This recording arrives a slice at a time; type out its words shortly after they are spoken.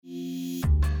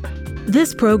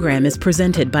This program is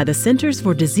presented by the Centers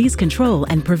for Disease Control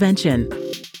and Prevention.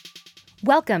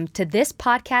 Welcome to this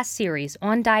podcast series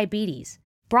on diabetes,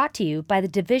 brought to you by the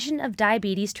Division of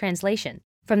Diabetes Translation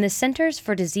from the Centers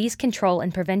for Disease Control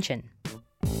and Prevention.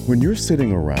 When you're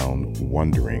sitting around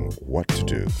wondering what to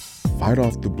do, fight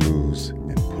off the blues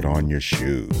and put on your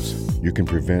shoes. You can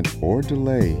prevent or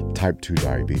delay type 2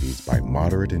 diabetes by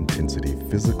moderate intensity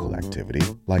physical activity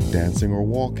like dancing or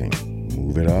walking.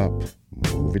 Move it up,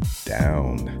 move it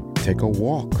down. Take a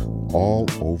walk all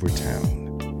over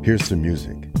town. Here's some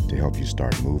music to help you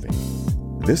start moving.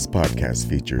 This podcast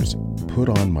features Put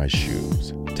On My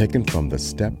Shoes, taken from the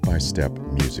Step by Step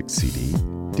music CD,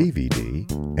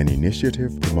 DVD, an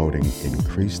initiative promoting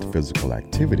increased physical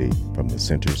activity from the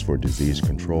Centers for Disease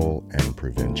Control and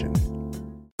Prevention.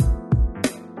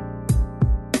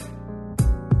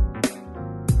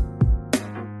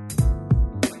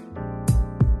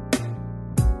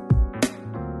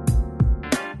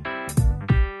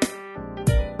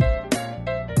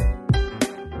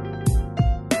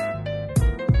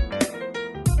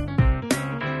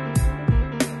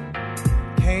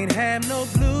 Can't have no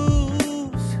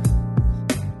blues,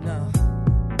 no.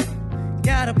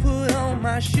 Gotta put on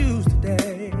my shoes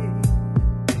today.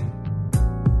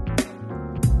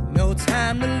 No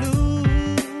time to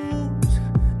lose,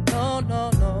 no.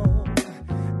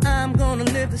 I'm gonna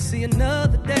live to see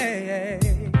another day.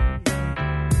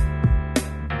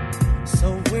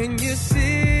 So when you're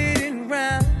sitting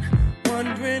around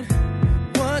wondering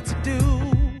what to do,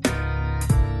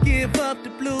 give up the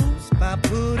blues by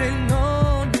putting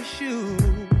on your shoes.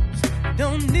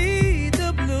 Don't need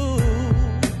the blues.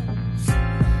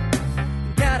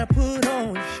 Gotta put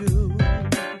on your shoes.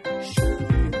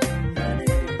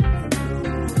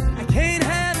 I can't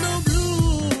have no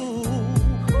blues.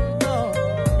 No.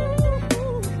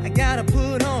 I gotta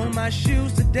put on my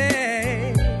shoes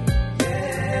today.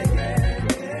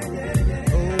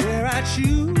 Go where I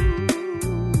choose.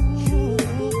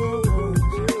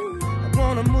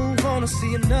 To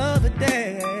see another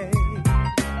day.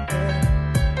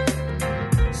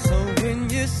 So when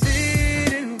you're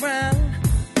sitting around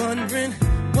wondering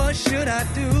what should I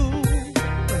do,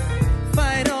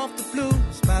 fight off the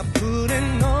blues by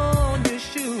putting on your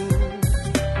shoes.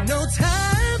 No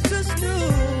time to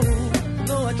snooze,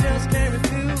 though I just can't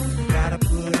refuse. Gotta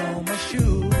put on my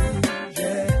shoes.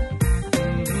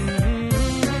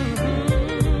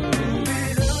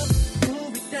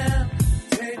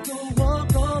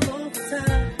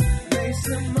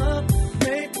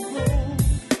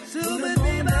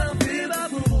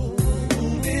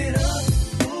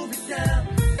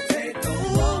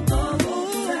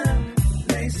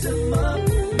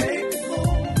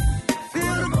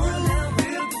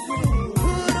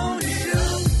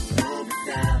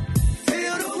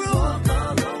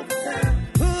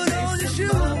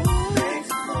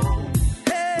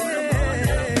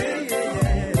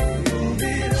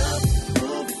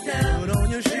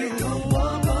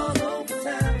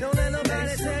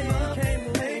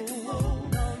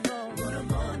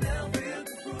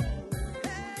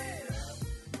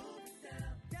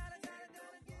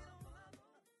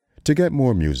 To get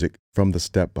more music from the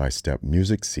Step by Step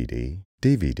music CD,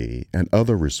 DVD, and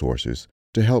other resources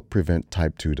to help prevent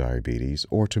type 2 diabetes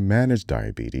or to manage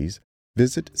diabetes,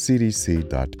 visit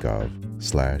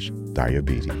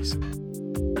cdc.gov/diabetes.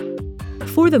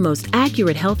 For the most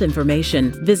accurate health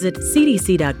information, visit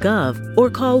cdc.gov or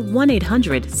call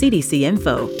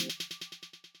 1-800-CDC-INFO.